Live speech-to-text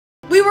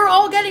We were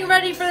all getting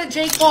ready for the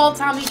Jake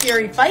Paul-Tommy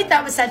Fury fight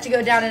that was set to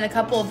go down in a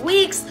couple of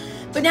weeks,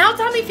 but now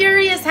Tommy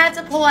Fury has had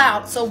to pull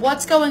out, so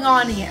what's going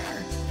on here?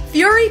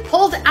 Fury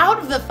pulled out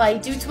of the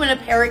fight due to an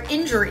apparent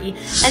injury,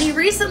 and he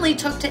recently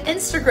took to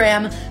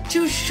Instagram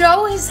to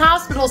show his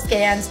hospital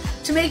scans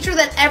to make sure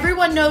that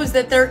everyone knows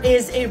that there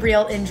is a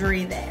real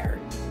injury there.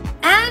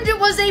 And it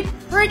was a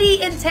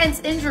pretty intense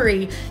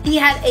injury. He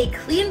had a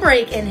clean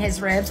break in his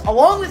ribs,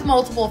 along with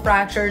multiple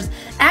fractures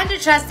and a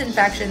chest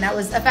infection that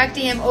was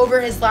affecting him over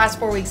his last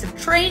 4 weeks of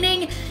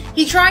training.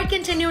 He tried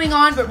continuing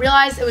on, but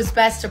realized it was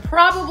best to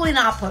probably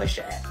not push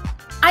it.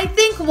 I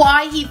think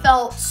why he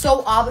felt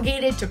so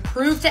obligated to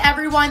prove to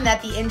everyone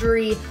that the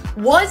injury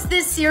was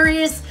this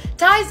serious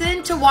ties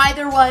into why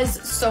there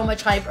was so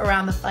much hype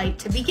around the fight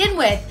to begin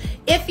with.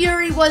 If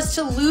Fury was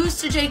to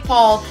lose to Jake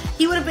Paul,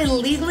 he would have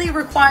been legally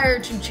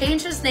required to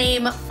change his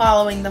name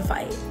following the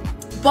fight.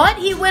 But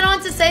he went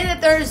on to say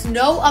that there is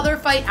no other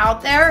fight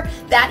out there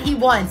that he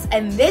wants,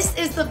 and this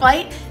is the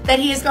fight that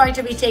he is going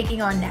to be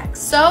taking on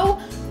next. So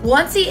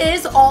once he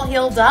is all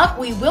healed up,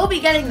 we will be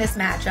getting this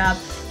matchup.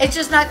 It's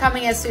just not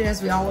coming as soon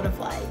as we all would have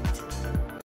liked.